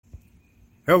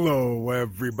Hello,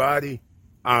 everybody.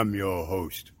 I'm your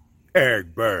host,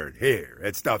 Eric Bird, here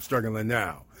at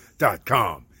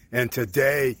StopStrugglingNow.com. And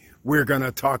today we're going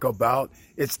to talk about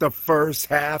it's the first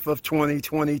half of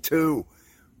 2022.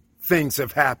 Things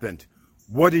have happened.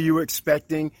 What are you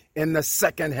expecting in the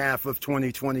second half of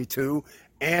 2022?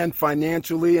 And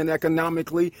financially and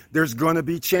economically, there's going to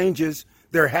be changes.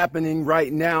 They're happening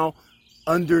right now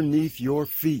underneath your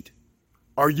feet.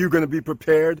 Are you going to be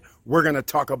prepared? We're going to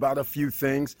talk about a few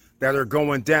things that are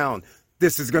going down.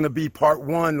 This is going to be part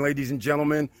one, ladies and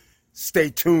gentlemen. Stay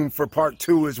tuned for part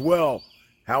two as well.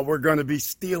 How we're going to be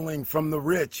stealing from the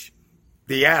rich.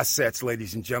 The assets,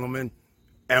 ladies and gentlemen.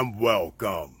 And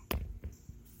welcome.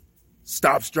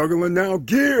 Stop struggling now,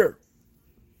 gear.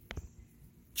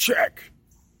 Check.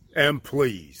 And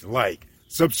please like,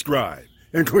 subscribe,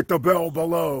 and click the bell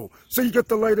below so you get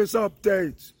the latest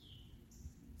updates.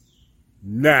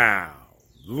 Now,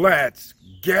 let's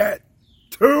get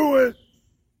to it.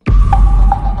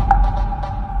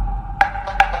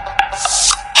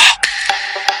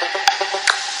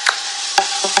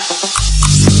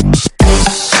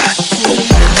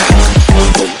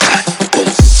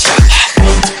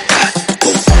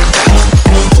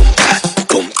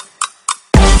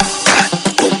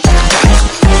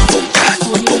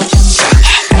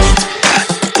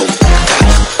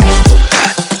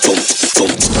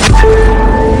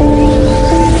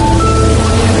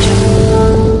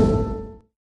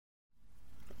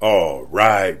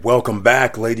 Welcome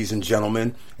back, ladies and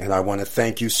gentlemen, and I want to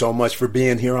thank you so much for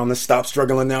being here on the Stop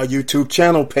Struggling Now YouTube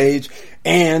channel page.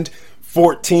 And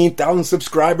 14,000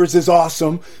 subscribers is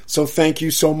awesome, so thank you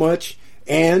so much.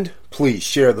 And please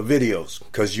share the videos,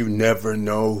 because you never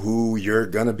know who you're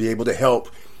going to be able to help.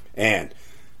 And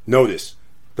notice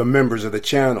the members of the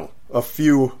channel. A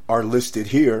few are listed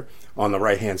here on the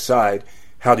right hand side.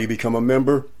 How do you become a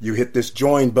member? You hit this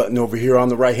join button over here on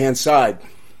the right hand side.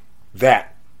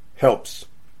 That helps.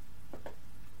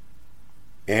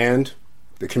 And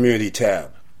the community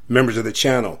tab. Members of the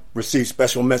channel receive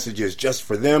special messages just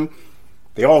for them.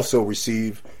 They also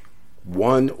receive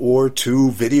 1 or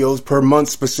 2 videos per month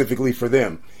specifically for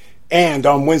them. And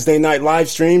on Wednesday night live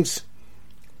streams,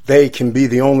 they can be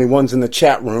the only ones in the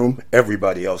chat room.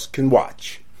 Everybody else can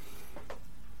watch.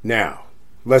 Now,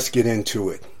 let's get into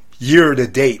it. Year to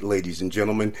date, ladies and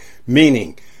gentlemen,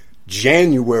 meaning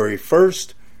January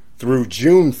 1st through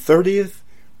June 30th,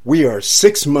 we are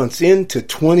 6 months into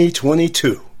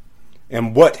 2022.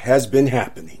 And what has been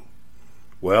happening?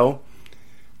 Well,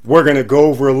 we're going to go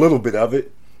over a little bit of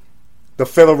it. The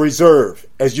Federal Reserve,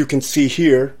 as you can see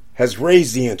here, has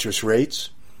raised the interest rates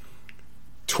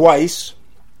twice,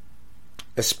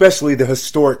 especially the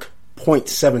historic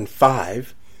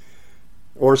 0.75,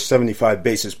 or 75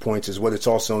 basis points is what it's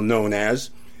also known as.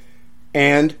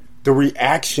 And the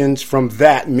reactions from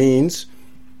that means,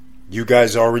 you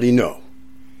guys already know,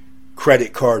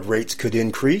 credit card rates could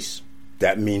increase.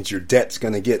 That means your debt's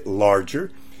going to get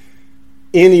larger.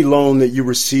 Any loan that you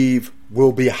receive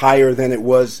will be higher than it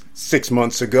was 6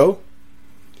 months ago.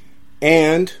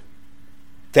 And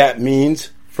that means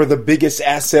for the biggest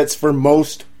assets for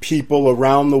most people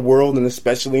around the world, and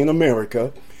especially in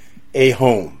America, a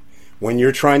home. When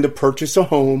you're trying to purchase a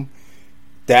home,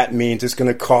 that means it's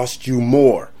going to cost you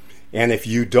more. And if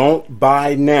you don't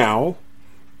buy now,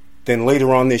 then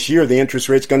later on this year, the interest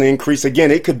rate's going to increase again.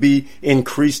 It could be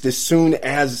increased as soon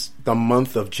as the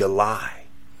month of July,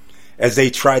 as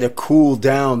they try to cool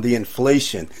down the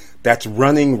inflation that's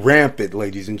running rampant,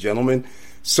 ladies and gentlemen.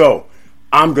 So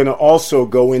I'm going to also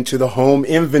go into the home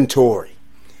inventory.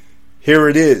 Here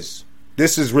it is.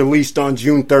 This is released on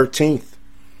June 13th.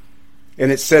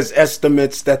 And it says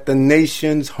estimates that the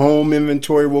nation's home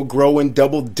inventory will grow in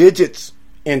double digits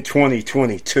in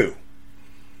 2022.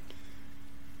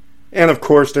 And of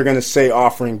course, they're going to say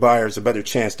offering buyers a better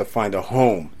chance to find a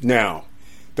home. Now,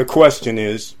 the question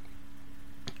is,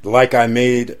 like I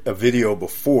made a video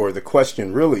before, the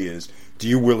question really is, do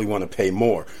you really want to pay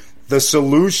more? The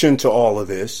solution to all of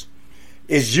this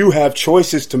is you have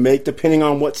choices to make depending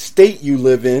on what state you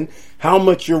live in, how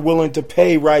much you're willing to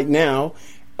pay right now.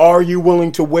 Are you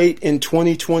willing to wait in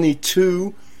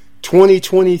 2022,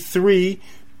 2023,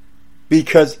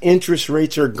 because interest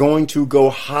rates are going to go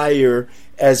higher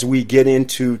as we get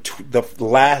into the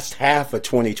last half of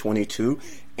 2022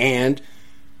 and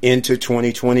into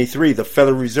 2023. The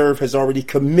Federal Reserve has already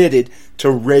committed to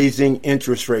raising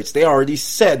interest rates. They already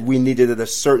said we need it at a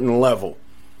certain level.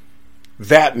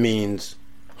 That means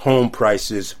home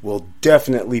prices will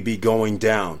definitely be going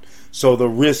down. So the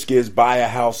risk is buy a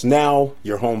house now,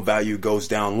 your home value goes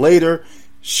down later,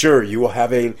 Sure, you will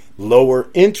have a lower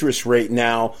interest rate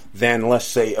now than, let's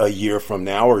say, a year from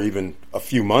now or even a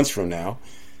few months from now.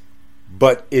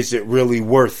 But is it really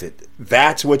worth it?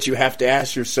 That's what you have to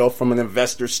ask yourself from an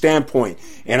investor standpoint.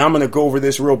 And I'm going to go over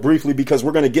this real briefly because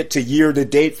we're going to get to year to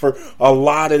date for a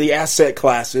lot of the asset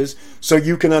classes so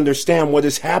you can understand what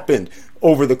has happened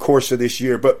over the course of this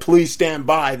year. But please stand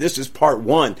by. This is part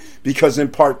one, because in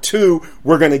part two,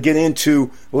 we're going to get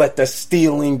into let the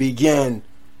stealing begin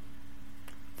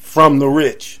from the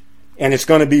rich. And it's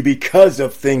going to be because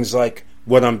of things like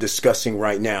what I'm discussing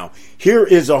right now. Here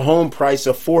is a home price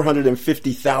of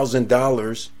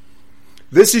 $450,000.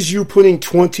 This is you putting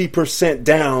 20%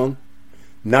 down,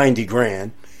 90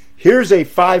 grand. Here's a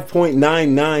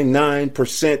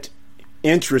 5.999%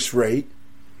 interest rate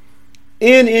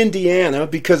in Indiana,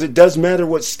 because it does matter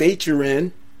what state you're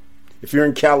in. If you're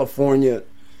in California,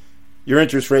 your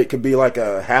interest rate could be like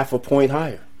a half a point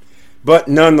higher. But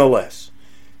nonetheless,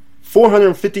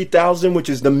 $450,000, which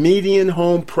is the median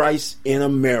home price in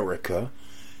America.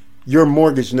 Your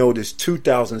mortgage note is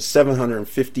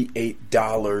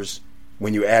 $2,758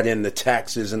 when you add in the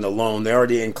taxes and the loan. They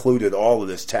already included all of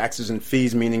this. Taxes and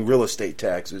fees, meaning real estate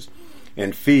taxes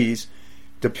and fees.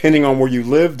 Depending on where you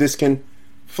live, this can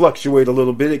fluctuate a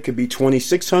little bit. It could be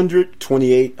 $2,600,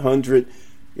 $2,800.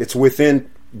 It's within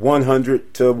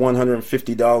 $100 to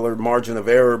 $150 margin of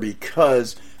error,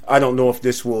 because I don't know if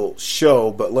this will show,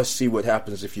 but let's see what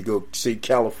happens if you go see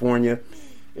California.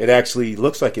 It actually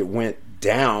looks like it went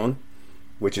down,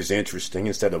 which is interesting,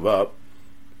 instead of up.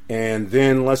 And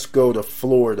then let's go to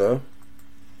Florida,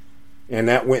 and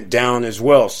that went down as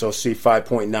well. So see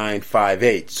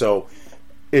 5.958. So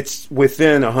it's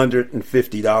within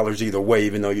 $150 either way,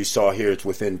 even though you saw here it's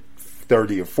within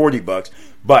 30 or 40 bucks,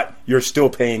 but you're still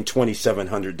paying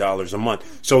 $2,700 a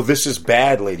month. So this is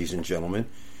bad, ladies and gentlemen,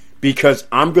 because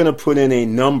I'm going to put in a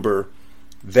number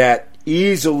that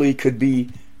easily could be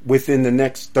within the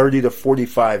next 30 to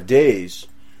 45 days,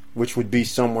 which would be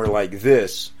somewhere like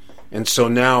this. And so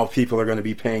now people are going to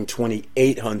be paying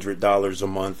 $2,800 a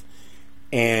month,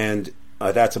 and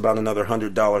that's about another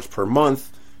 $100 per month.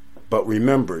 But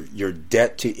remember, your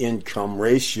debt to income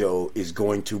ratio is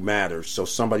going to matter. So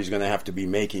somebody's going to have to be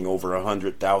making over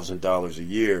 $100,000 a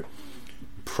year,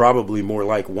 probably more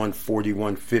like 140,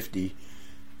 150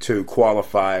 to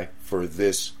qualify for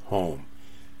this home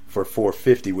for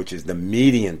 $450, which is the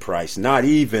median price, not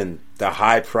even the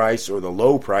high price or the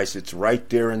low price. It's right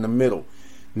there in the middle.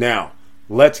 Now,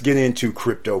 let's get into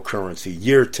cryptocurrency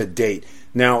year to date.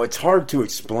 Now, it's hard to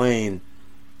explain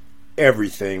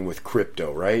everything with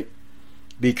crypto, right?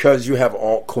 Because you have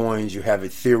altcoins, you have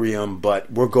Ethereum, but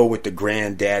we'll go with the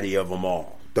granddaddy of them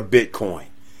all, the Bitcoin.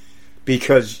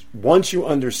 Because once you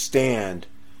understand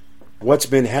what's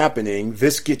been happening,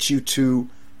 this gets you to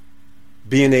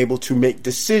being able to make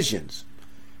decisions.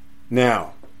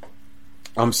 Now,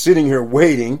 I'm sitting here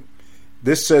waiting.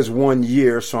 This says 1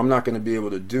 year, so I'm not going to be able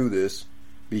to do this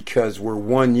because we're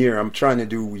 1 year. I'm trying to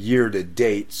do year to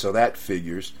date, so that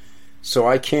figures. So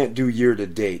I can't do year to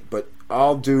date, but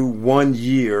I'll do 1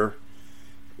 year,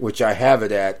 which I have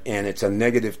it at, and it's a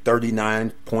negative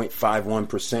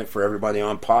 39.51% for everybody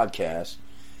on podcast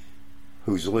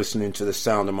who's listening to the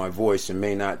sound of my voice and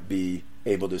may not be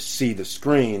able to see the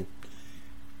screen.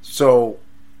 So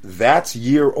that's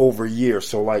year over year.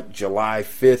 So like July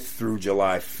 5th through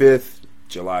July 5th,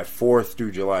 July 4th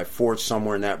through July 4th,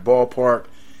 somewhere in that ballpark.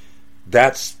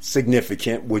 That's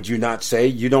significant, would you not say?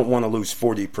 You don't want to lose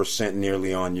 40%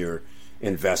 nearly on your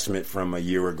investment from a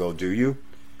year ago, do you?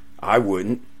 I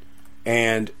wouldn't.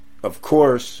 And of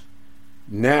course,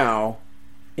 now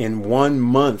in 1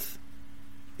 month,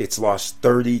 it's lost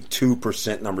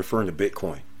 32%, and I'm referring to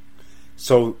Bitcoin.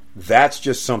 So that's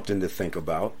just something to think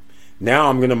about. Now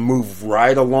I'm going to move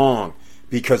right along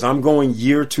because I'm going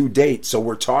year to date. So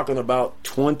we're talking about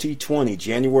 2020,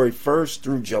 January 1st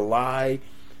through July.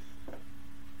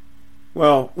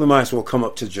 Well, we might as well come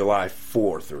up to July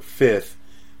 4th or 5th.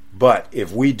 But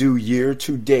if we do year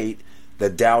to date, the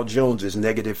Dow Jones is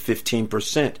negative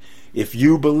 15%. If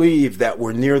you believe that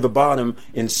we're near the bottom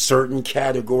in certain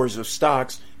categories of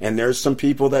stocks, and there's some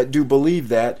people that do believe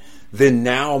that, then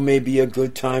now may be a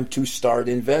good time to start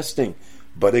investing.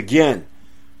 But again,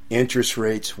 interest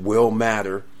rates will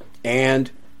matter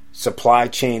and supply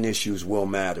chain issues will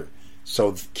matter.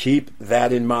 So keep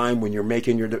that in mind when you're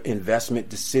making your investment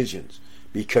decisions,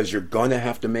 because you're going to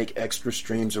have to make extra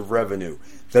streams of revenue.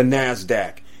 The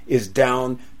NASDAQ is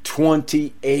down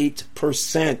 28%,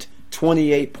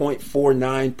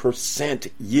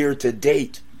 28.49% year to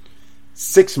date.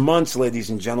 6 months, ladies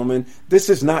and gentlemen. This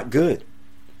is not good.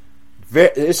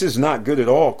 This is not good at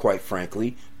all, quite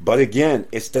frankly. But again,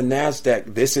 it's the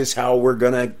NASDAQ. This is how we're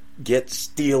going to get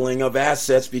stealing of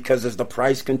assets, because as the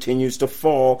price continues to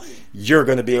fall, you're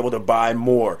going to be able to buy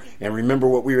more. And remember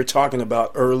what we were talking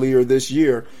about earlier this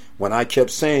year when I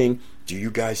kept saying, do you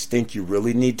guys think you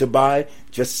really need to buy?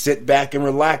 Just sit back and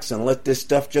relax and let this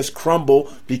stuff just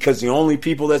crumble, because the only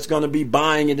people that's going to be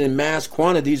buying it in mass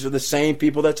quantities are the same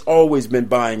people that's always been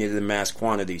buying it in mass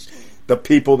quantities. The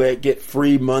people that get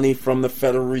free money from the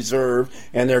Federal Reserve,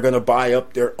 and they're going to buy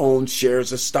up their own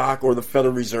shares of stock, or the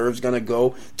Federal Reserve is going to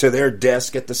go to their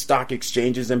desk at the stock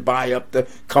exchanges and buy up the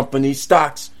company's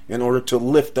stocks in order to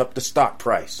lift up the stock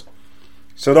price.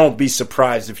 So don't be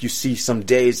surprised if you see some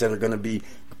days that are going to be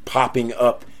popping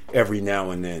up every now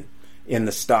and then in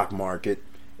the stock market.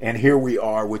 And here we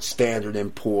are with Standard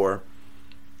 & Poor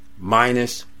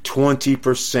minus 20%,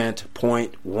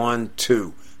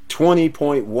 0.12.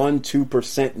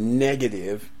 20.12%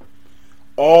 negative.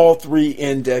 All three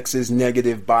indexes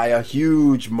negative by a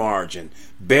huge margin.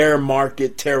 Bear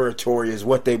market territory is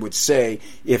what they would say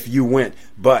if you went.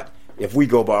 But if we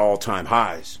go by all-time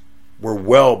highs, we're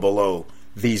well below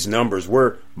these numbers.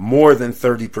 We're more than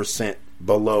 30%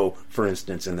 below, for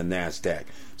instance, in the NASDAQ.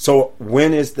 So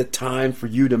when is the time for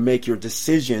you to make your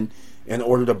decision in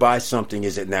order to buy something?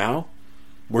 Is it now?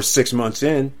 We're 6 months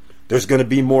in. There's going to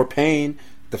be more pain.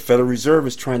 The Federal Reserve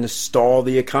is trying to stall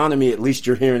the economy. At least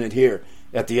you're hearing it here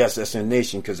at the SSN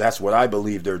Nation, because that's what I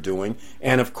believe they're doing.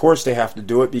 And of course they have to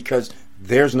do it because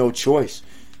there's no choice.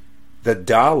 The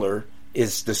dollar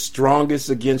is the strongest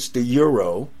against the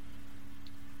euro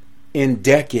in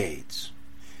decades.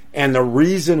 And the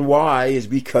reason why is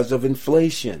because of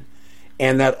inflation.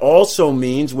 And that also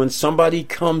means when somebody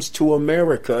comes to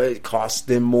America, it costs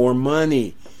them more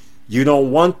money. You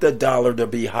don't want the dollar to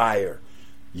be higher.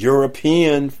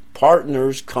 European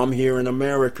partners come here in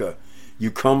America.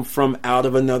 You come from out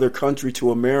of another country to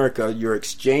America, your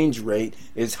exchange rate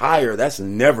is higher. That's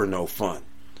never no fun.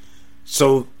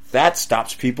 So that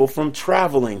stops people from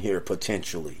traveling here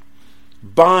potentially,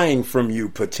 buying from you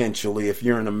potentially if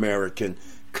you're an American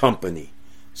company.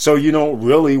 So you don't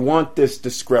really want this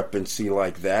discrepancy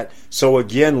like that. So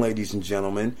again, ladies and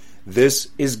gentlemen, this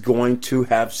is going to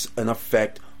have an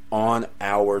effect on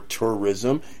our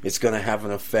tourism. It's going to have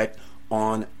an effect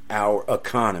on our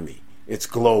economy. It's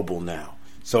global now.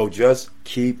 So just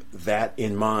keep that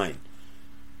in mind.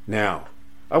 Now,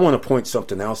 I want to point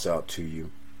something else out to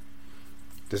you.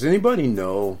 Does anybody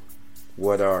know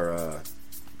what our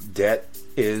debt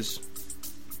is?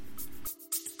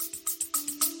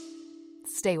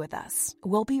 Stay with us.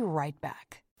 We'll be right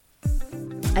back.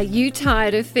 Are you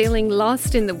tired of feeling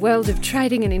lost in the world of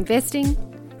trading and investing?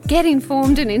 Get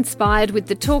informed and inspired with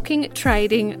the Talking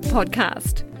Trading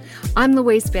podcast. I'm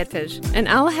Louise Bedford, and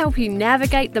I'll help you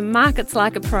navigate the markets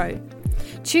like a pro.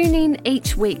 Tune in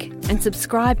each week and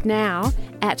subscribe now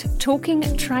at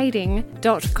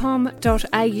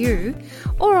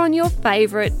talkingtrading.com.au or on your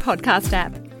favourite podcast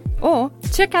app. Or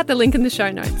check out the link in the show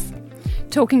notes.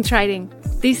 Talking Trading.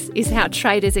 This is how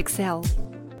traders excel.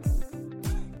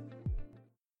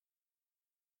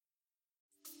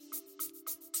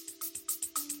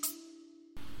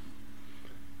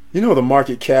 You know the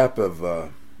market cap of the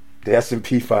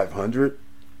S&P 500?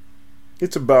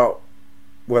 It's about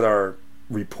what our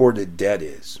reported debt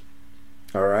is.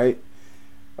 All right?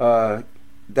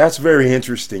 That's very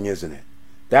interesting, isn't it?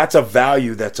 That's a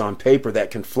value that's on paper that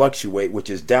can fluctuate, which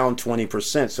is down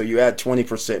 20%. So you add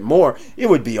 20% more, it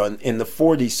would be in the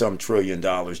 40-some trillion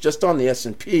dollars just on the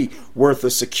S&P worth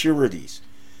of securities.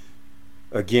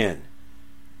 Again,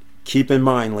 keep in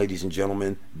mind, ladies and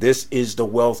gentlemen, this is the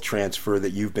wealth transfer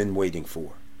that you've been waiting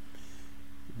for.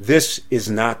 This is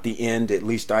not the end, at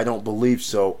least I don't believe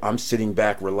so. I'm sitting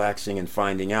back, relaxing, and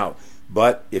finding out.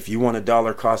 But if you want a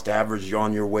dollar cost average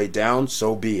on your way down,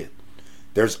 so be it.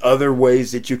 There's other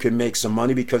ways that you can make some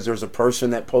money, because there's a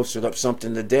person that posted up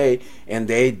something today, and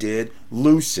they did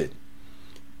Lucid.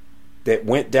 That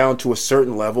went down to a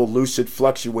certain level. Lucid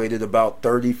fluctuated about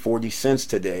 30, 40 cents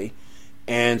today.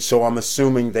 And so I'm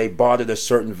assuming they bought at a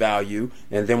certain value,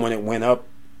 and then when it went up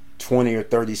 20 or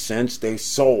 30 cents, they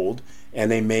sold,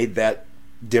 and they made that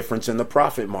difference in the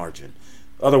profit margin,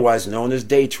 otherwise known as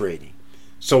day trading.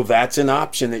 So that's an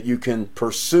option that you can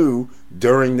pursue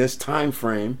during this time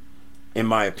frame, in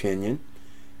my opinion.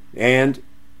 And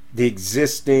the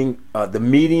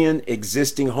median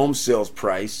existing home sales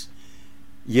price,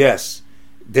 yes,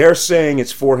 they're saying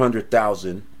it's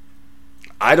 400,000.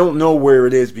 I don't know where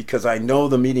it is, because I know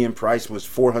the median price was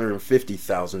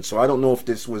 450,000. So I don't know if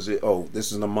this was it. Oh,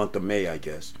 this is the month of May, I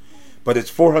guess. But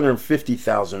it's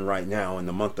 450,000 right now in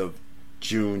the month of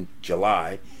June,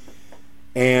 July.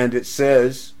 And it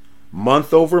says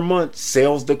Month over month,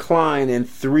 sales decline in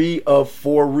 3 of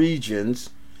 4 regions,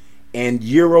 and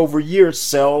year over year,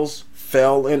 sales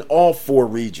fell in all 4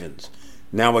 regions.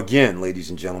 Now again, ladies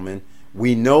and gentlemen,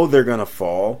 we know they're going to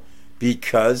fall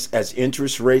because as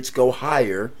interest rates go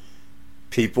higher,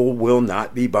 people will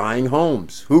not be buying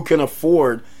homes. Who can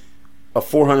afford a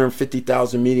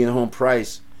 $450,000 median home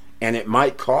price? And it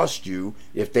might cost you,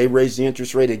 if they raise the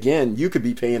interest rate again, you could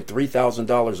be paying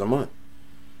 $3,000 a month.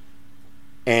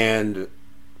 And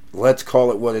let's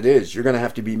call it what it is. You're going to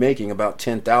have to be making about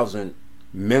 $10,000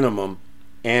 minimum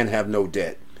and have no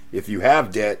debt. If you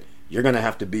have debt, you're going to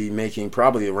have to be making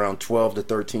probably around $12,000 to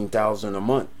 $13,000 a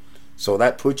month. So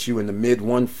that puts you in the mid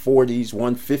 140s,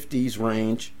 150s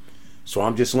range. So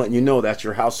I'm just letting you know that's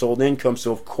your household income.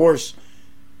 So of course,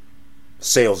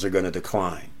 sales are going to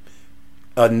decline.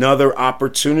 Another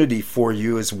opportunity for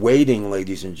you is waiting,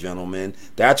 ladies and gentlemen.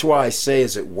 That's why I say,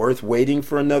 is it worth waiting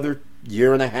for another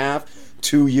year and a half,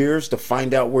 2 years to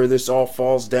find out where this all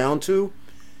falls down to?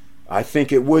 I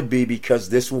think it would be, because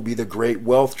this will be the great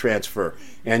wealth transfer.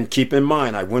 And keep in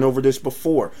mind, I went over this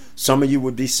before. Some of you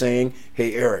would be saying,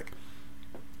 hey, Eric,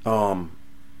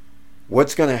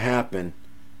 what's going to happen?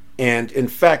 And in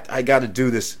fact, I got to do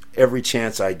this every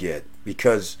chance I get,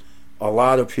 because a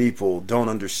lot of people don't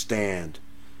understand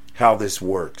how this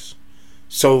works.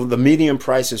 So the median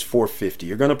price is $450.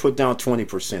 You're going to put down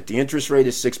 20%. The interest rate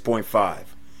is 6.5.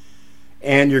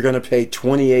 And you're going to pay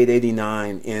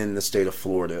 $2,889 in the state of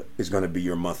Florida is going to be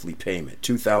your monthly payment,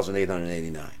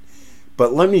 $2,889.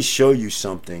 But let me show you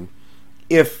something.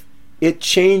 If it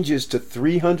changes to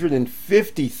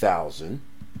 $350,000,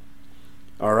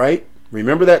 all right,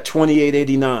 remember that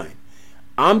 $2,889.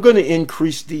 I'm going to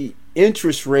increase the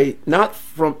interest rate, not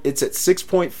from, it's at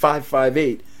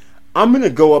 6.558. I'm going to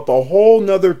go up a whole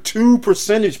nother 2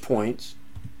 percentage points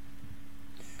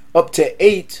up to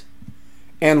 8.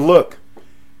 And look,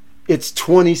 it's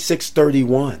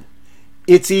 2631.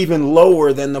 It's even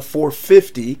lower than the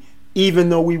 450, even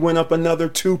though we went up another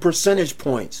 2 percentage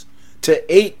points to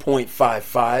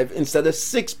 8.55 instead of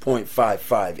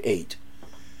 6.558.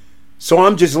 So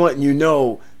I'm just letting you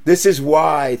know, this is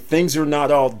why things are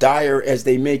not all dire as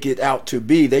they make it out to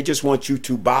be. They just want you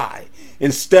to buy.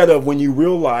 Instead of when you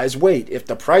realize, wait, if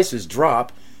the prices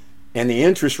drop and the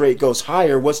interest rate goes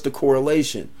higher, what's the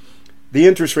correlation? The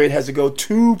interest rate has to go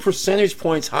 2 percentage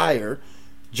points higher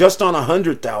just on a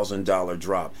 $100,000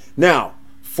 drop. Now,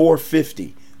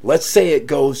 $450. Let's say it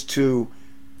goes to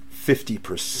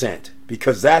 50%,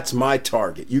 because that's my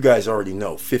target. You guys already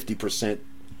know 50%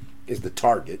 is the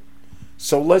target.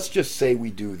 So let's just say we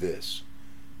do this.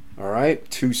 All right,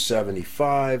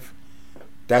 275.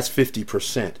 That's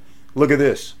 50%. Look at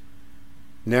this.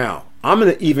 Now, I'm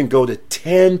going to even go to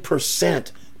 10%.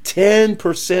 10%,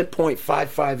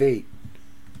 0.558.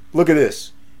 Look at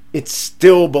this. It's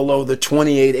still below the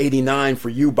 $2,889 for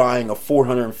you buying a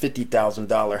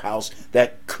 $450,000 house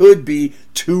that could be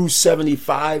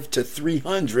 $275 to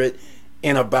 $300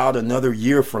 in about another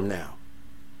year from now.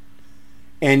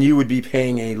 And you would be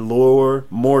paying a lower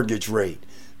mortgage rate.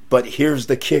 But here's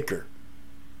the kicker.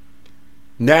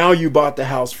 Now you bought the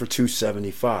house for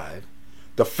 $275.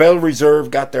 The Federal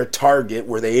Reserve got their target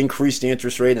where they increased the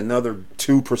interest rate another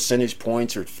 2 percentage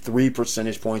points or 3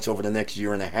 percentage points over the next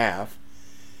year and a half.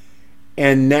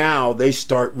 And now they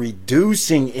start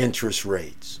reducing interest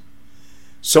rates.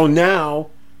 So now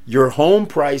your home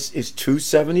price is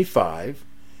 $275.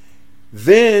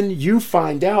 Then you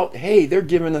find out, hey, they're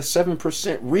giving us 7%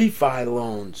 refi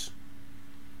loans.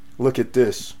 Look at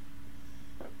this.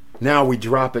 Now we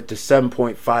drop it to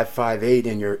 7.558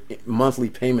 and your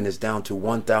monthly payment is down to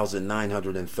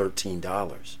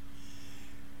 $1,913.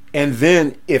 And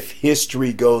then if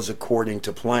history goes according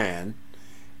to plan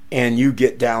and you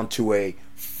get down to a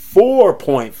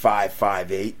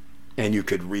 4.558 and you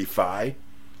could refi,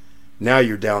 now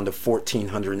you're down to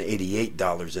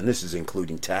 $1,488, and this is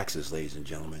including taxes, ladies and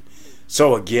gentlemen.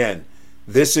 So again,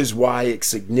 this is why it's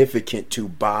significant to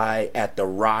buy at the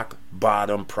rock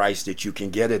bottom price that you can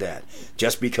get it at.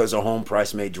 Just because a home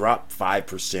price may drop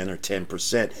 5% or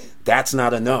 10%, that's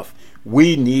not enough.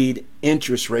 We need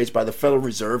interest rates by the Federal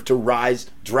Reserve to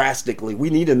rise drastically. We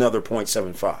need another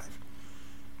 0.75.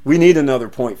 We need another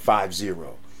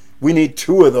 0.50. We need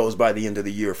 2 of those by the end of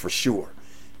the year for sure.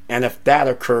 And if that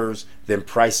occurs, then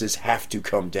prices have to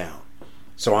come down.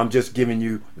 So I'm just giving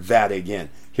you that again.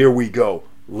 Here we go.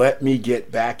 Let me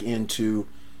get back into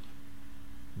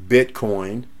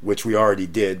Bitcoin, which we already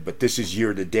did, but this is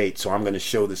year to date, so I'm going to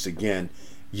show this again.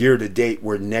 Year to date,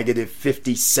 we're negative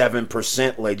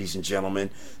 57%, ladies and gentlemen.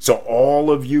 So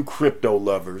all of you crypto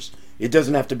lovers, it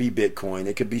doesn't have to be Bitcoin.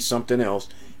 It could be something else.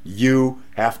 You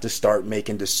have to start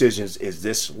making decisions. Is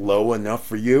this low enough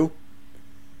for you?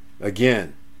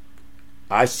 Again,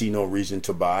 I see no reason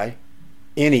to buy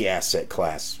any asset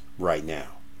class right now.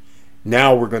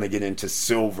 Now we're going to get into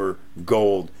silver,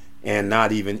 gold, and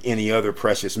not even any other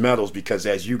precious metals, because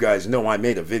as you guys know, I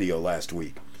made a video last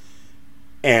week.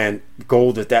 And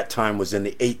gold at that time was in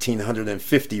the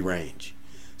 1850 range.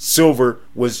 Silver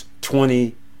was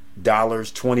 $20,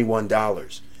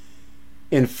 $21.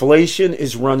 Inflation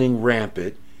is running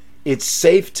rampant. It's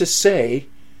safe to say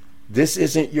this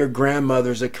isn't your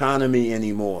grandmother's economy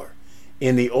anymore.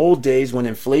 In the old days, when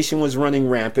inflation was running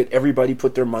rampant, everybody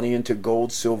put their money into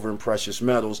gold, silver, and precious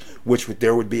metals, which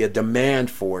there would be a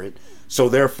demand for it. So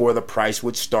therefore, the price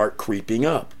would start creeping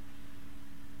up.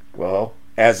 Well,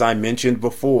 as I mentioned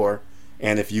before,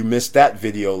 and if you missed that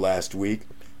video last week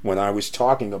when I was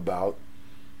talking about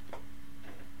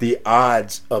the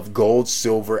odds of gold,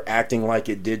 silver acting like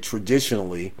it did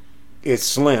traditionally, is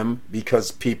slim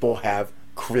because people have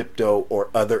crypto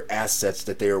or other assets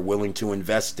that they are willing to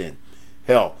invest in.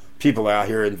 Hell, people are out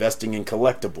here investing in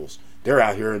collectibles. They're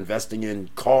out here investing in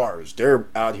cars. They're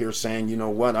out here saying, you know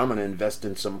what, I'm going to invest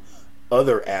in some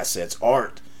other assets,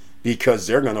 art, because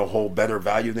they're going to hold better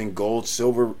value than gold,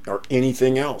 silver, or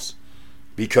anything else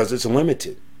because it's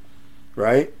limited,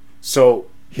 right? So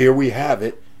here we have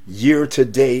it. Year to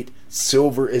date,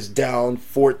 silver is down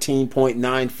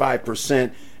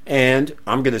 14.95%. And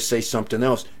I'm going to say something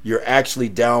else. You're actually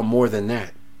down more than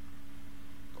that.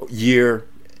 Year,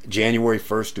 January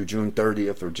 1st through June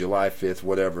 30th or July 5th,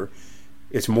 whatever.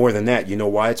 It's more than that. You know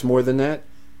why it's more than that?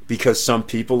 Because some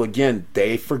people, again,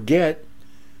 they forget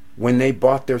when they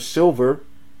bought their silver,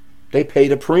 they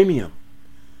paid a premium.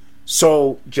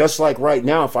 So just like right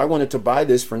now, if I wanted to buy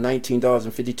this for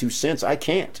 $19.52, I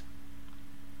can't.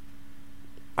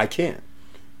 I can't.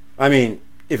 I mean,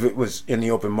 if it was in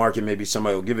the open market, maybe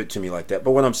somebody will give it to me like that.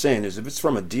 But what I'm saying is, if it's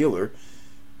from a dealer,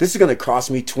 this is going to cost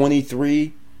me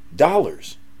 $23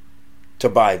 to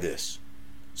buy this.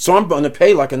 So I'm going to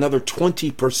pay like another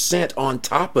 20% on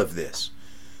top of this.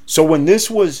 So when this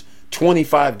was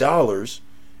 $25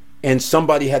 and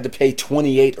somebody had to pay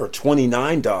 $28 or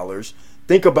 $29,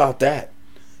 think about that.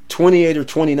 $28 or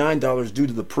 $29 due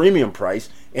to the premium price,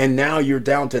 and now you're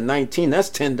down to $19. That's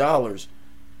 $10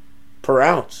 per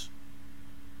ounce.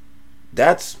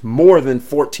 That's more than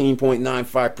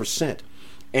 14.95%.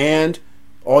 And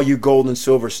all you gold and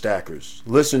silver stackers,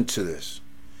 listen to this.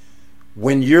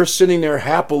 When you're sitting there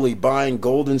happily buying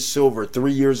gold and silver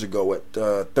 3 years ago at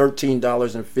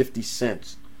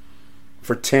 $13.50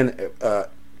 for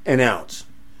an ounce,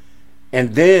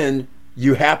 and then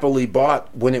you happily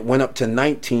bought when it went up to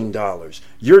 $19,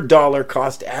 your dollar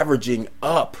cost averaging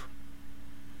up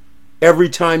every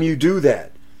time you do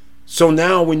that. So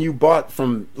now when you bought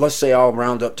from, let's say I'll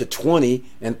round up to 20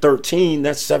 and 13,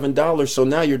 that's $7. So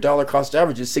now your dollar cost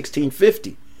average is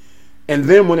 $16.50. And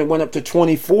then when it went up to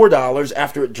 $24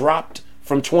 after it dropped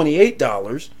from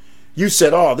 $28, you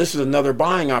said, oh, this is another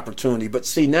buying opportunity. But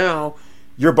see, now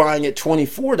you're buying at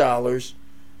 $24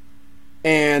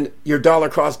 and your dollar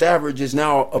cost average is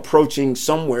now approaching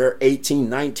somewhere $18,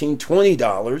 $19,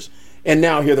 $20. And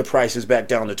now here the price is back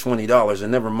down to $20.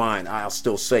 And never mind, I'll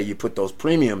still say you put those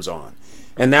premiums on.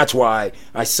 And that's why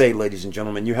I say, ladies and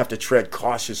gentlemen, you have to tread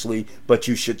cautiously, but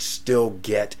you should still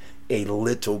get a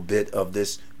little bit of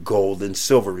this gold and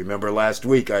silver. Remember last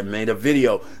week I made a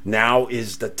video. Now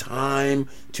is the time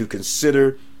to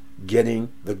consider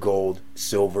getting the gold,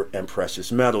 silver, and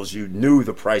precious metals. You knew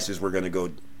the prices were going to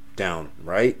go down,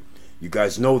 right? You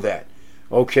guys know that.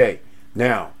 Okay,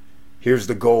 now here's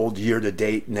the gold year to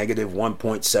date, negative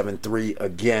 1.73.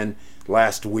 Again,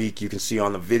 last week you can see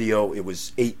on the video it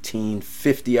was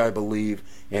 1850, I believe,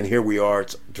 and here we are.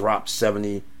 It's dropped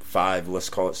 75, let's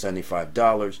call it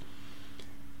 $75.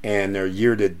 And their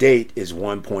year to date is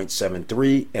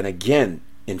 1.73. And again,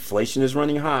 inflation is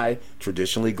running high.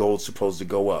 Traditionally, gold's supposed to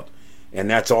go up. And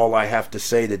that's all I have to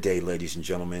say today, ladies and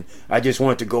gentlemen. I just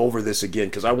wanted to go over this again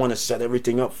because I want to set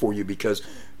everything up for you, because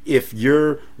if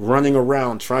you're running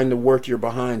around trying to work your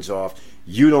behinds off,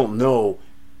 you don't know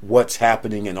what's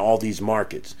happening in all these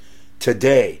markets.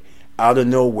 Today, out of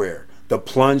nowhere, the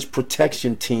plunge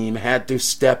protection team had to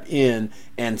step in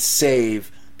and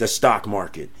save the stock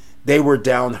market. They were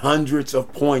down hundreds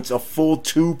of points, a full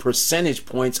 2 percentage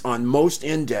points on most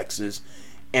indexes.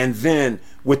 And then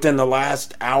within the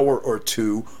last hour or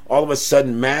two, all of a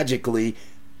sudden, magically,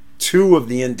 2 of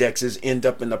the indexes end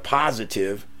up in the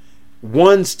positive.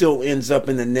 1 still ends up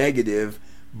in the negative,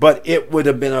 but it would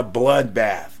have been a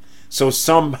bloodbath. So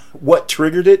what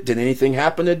triggered it? Did anything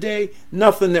happen today?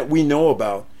 Nothing that we know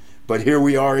about. But here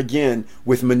we are again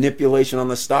with manipulation on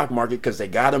the stock market because they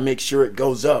got to make sure it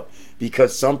goes up,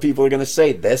 because some people are going to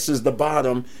say this is the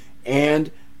bottom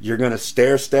and you're going to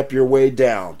stair step your way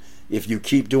down if you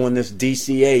keep doing this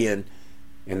DCAing.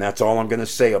 And that's all I'm going to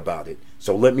say about it.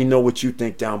 So let me know what you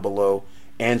think down below,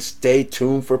 and stay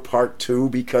tuned for part 2,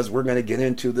 because we're going to get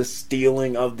into the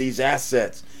stealing of these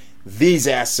assets. These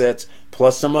assets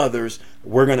plus some others.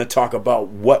 We're going to talk about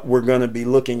what we're going to be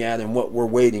looking at and what we're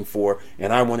waiting for,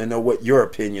 and I want to know what your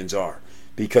opinions are,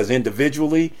 because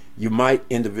individually,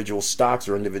 individual stocks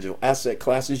or individual asset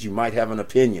classes, you might have an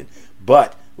opinion,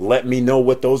 but let me know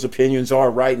what those opinions are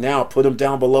right now. Put them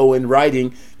down below in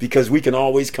writing, because we can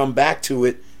always come back to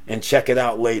it and check it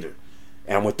out later.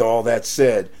 And with all that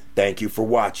said, thank you for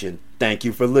watching, thank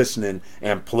you for listening,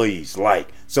 and please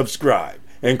like, subscribe,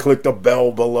 and click the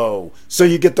bell below so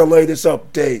you get the latest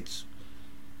updates.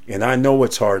 And I know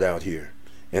it's hard out here,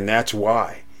 and that's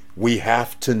why we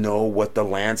have to know what the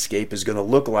landscape is going to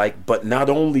look like, but not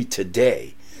only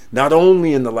today, not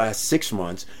only in the last 6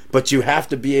 months, but you have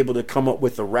to be able to come up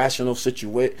with a rational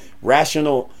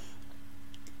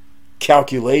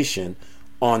calculation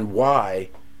on why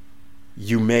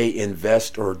you may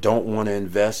invest or don't want to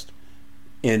invest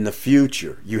in the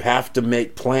future. You have to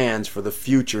make plans for the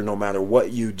future no matter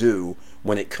what you do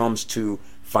when it comes to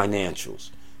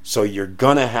financials. So you're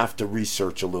going to have to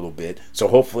research a little bit. So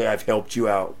hopefully I've helped you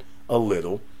out a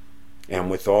little. And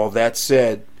with all that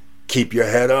said, keep your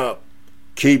head up,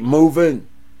 keep moving,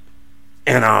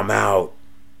 and I'm out.